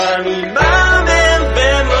אני מאמין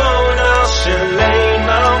באמונה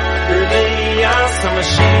שלמה בביאת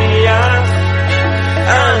המשיח.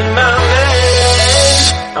 אני מאמין,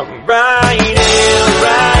 I'm right here,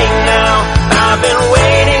 right now. I've been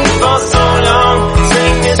waiting for so long to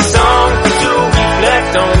sing this song, to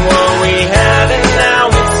reflect on what we had and now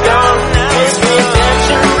it's gone. It's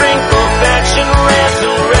redemption, bring perfection,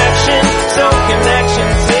 resurrection, so connection,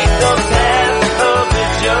 take the path of the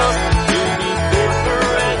just to be fit for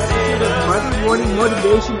Monday Morning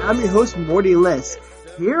Motivation. I'm your host, Morty Liss.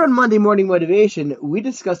 Here on Monday Morning Motivation, we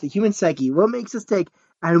discuss the human psyche, what makes us tick,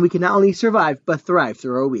 and we can not only survive, but thrive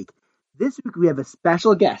through our week. This week we have a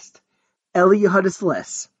special guest, Ellie Yehudis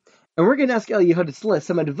Liss. And we're going to ask Ellie Yehudis Liss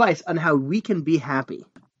some advice on how we can be happy.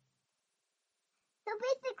 So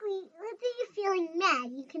basically, let's say you're feeling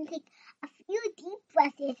mad, you can take a few deep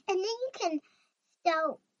breaths, and then you can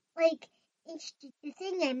start,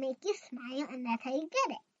 introducing and make you smile, and that's how you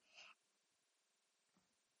get it.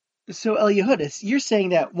 So, Ellie Yehudis, you're saying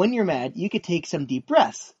that when you're mad, you could take some deep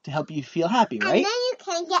breaths to help you feel happy, right? And then you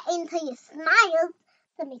can get into your smile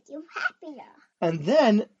to make you happier. And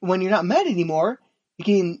then, when you're not mad anymore, you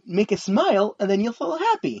can make a smile, and then you'll feel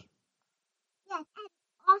happy. Yes, and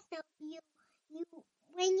also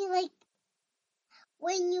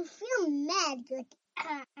when you feel mad, you're like,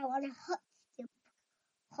 I want to hurt you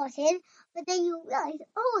person, but then you realize,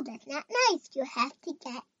 oh, that's not nice. You have to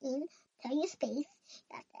get into your space. You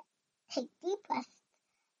have to take deep breaths.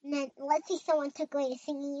 And then let's say someone took away your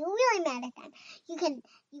singing, you're really mad at them. You can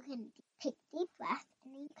take deep breaths,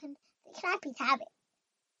 and then you can make an happy habit.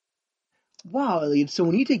 Wow, Elliot. So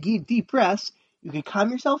when you take deep breaths, you can calm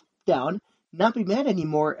yourself down, not be mad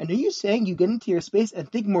anymore. And are you saying you get into your space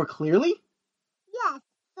and think more clearly? Yes.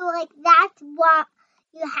 So that's what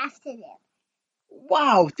you have to do.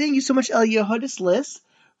 Wow. Thank you so much, Ellie Yehudis Liss,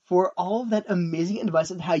 for all of that amazing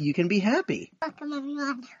advice on how you can be happy. Welcome,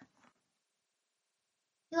 everyone.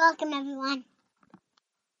 You're welcome, everyone.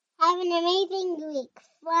 Have an amazing week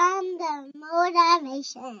from the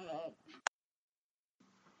motivation.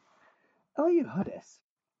 Ellie Yehudis,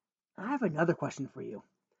 I have another question for you.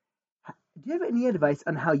 Do you have any advice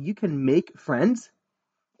on how you can make friends?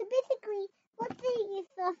 So basically, let's say you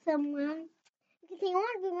saw someone, you can say, I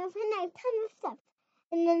want to be my friend, I have tons of stuff.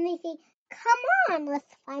 And then they say, come on,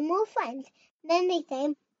 let's find more friends. And then they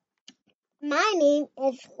say, my name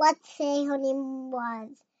is, let's say her name was,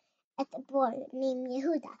 at the board, named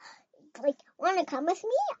Yehuda. Want to come with me?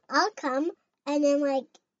 I'll come. And then,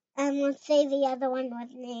 let's say the other one was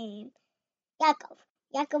named Yaakov.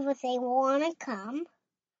 Yaakov will say, want to come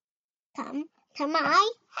to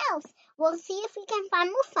my house. We'll see if we can find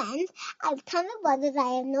more friends. I have tons of brothers.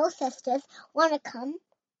 I have no sisters. Want to come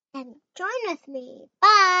and join with me.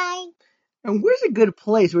 Bye. And where's a good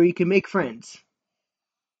place where you can make friends?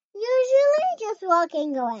 Usually just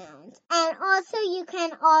walking around. And also you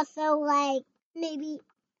can also maybe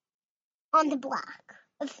on the block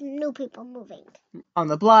if new people moving. On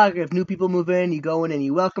the block, if new people move in, you go in and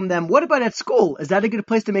you welcome them. What about at school? Is that a good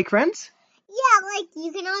place to make friends? Yeah,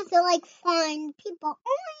 you can also find people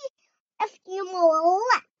only if you're more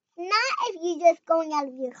left. Not if you're just going out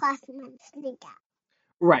of your classroom and sneak out.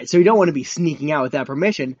 Right, so you don't want to be sneaking out without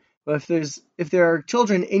permission. But if there are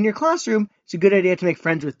children in your classroom, it's a good idea to make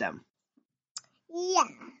friends with them. Yeah,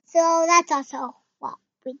 so that's also what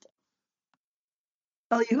we do.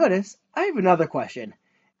 Ellie Yehudis, I have another question.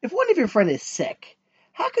 If one of your friends is sick,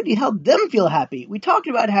 how could you help them feel happy? We talked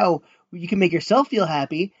about how you can make yourself feel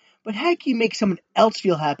happy, but how can you make someone else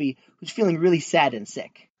feel happy who's feeling really sad and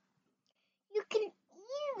sick? You can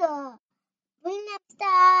either bring up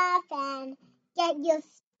stuff and get your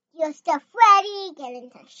stuff ready, get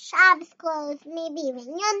into Shabbos clothes, maybe even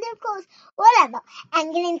Yom clothes, whatever,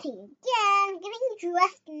 and get into your gown, getting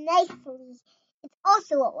dressed nicely. It's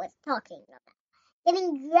also what we're talking about.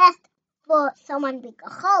 Getting dressed for someone big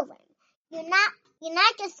cholim. You're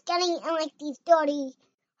not just getting in these dirty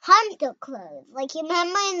hunter clothes. You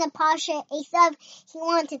remember in the Pasha Esav, he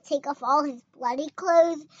wanted to take off all his bloody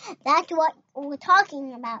clothes. That's what we're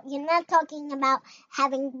talking about. You're not talking about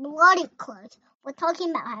having bloody clothes. We're talking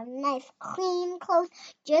about having nice, clean clothes,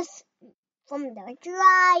 just from the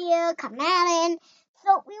dryer, come out in.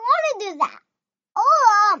 So we want to do that.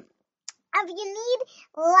 Or if you need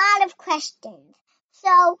a lot of questions,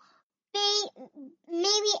 so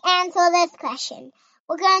maybe answer this question.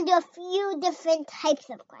 We're going to do a few different types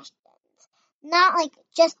of questions. Not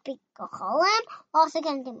just Bika Cholim, also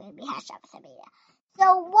going to do maybe Hashabbos Abeda. So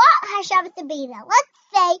what Hashabbos Abeda? Let's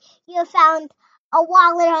say you found a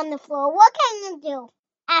wallet on the floor. What can you do?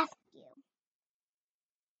 Ask you.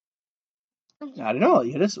 I don't know,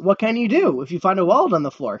 Yudis. What can you do if you find a wallet on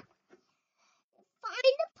the floor? Find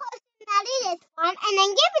the person that it is from and then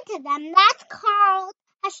give it to them. That's called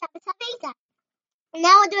Hashem Saveza.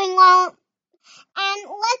 Now we're doing long. And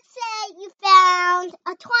let's say you found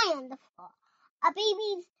a toy on the floor, a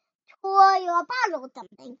baby's toy or a bottle or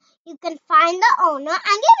something. You can find the owner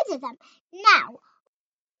and give it to them. Now,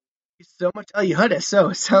 Thank you so much, Yudis. So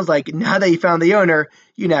it sounds like now that you found the owner,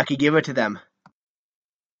 you now can give it to them.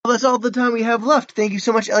 Well, that's all the time we have left. Thank you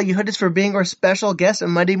so much, Yudis, for being our special guest on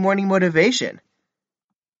Monday Morning Motivation.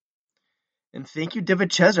 And thank you, David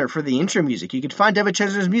Chesner, for the intro music. You can find David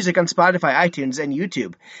Chesner's music on Spotify, iTunes, and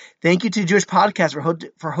YouTube. Thank you to Jewish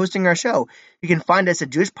Podcast for hosting our show. You can find us at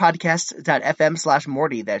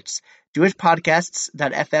jewishpodcasts.fm/Morty. That's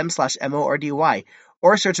jewishpodcasts.fm/MORDY.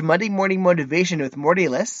 Or search Monday Morning Motivation with Morty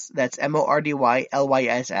Lyss. That's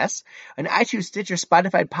MORDYLYSS. On iTunes, Stitcher,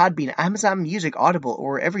 Spotify, Podbean, Amazon Music, Audible,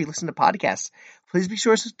 or wherever you listen to podcasts. Please be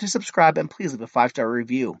sure to subscribe and please leave a 5-star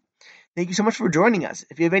review. Thank you so much for joining us.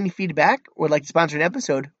 If you have any feedback or would like to sponsor an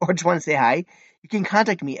episode or just want to say hi, you can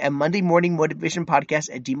contact me at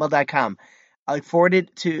mondaymorningmotivationpodcast@gmail.com. I look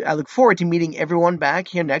forward to meeting everyone back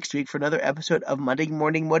here next week for another episode of Monday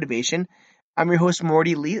Morning Motivation. I'm your host,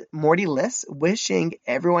 Morty Lyss, wishing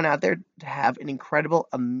everyone out there to have an incredible,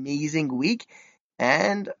 amazing week.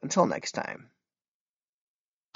 And until next time.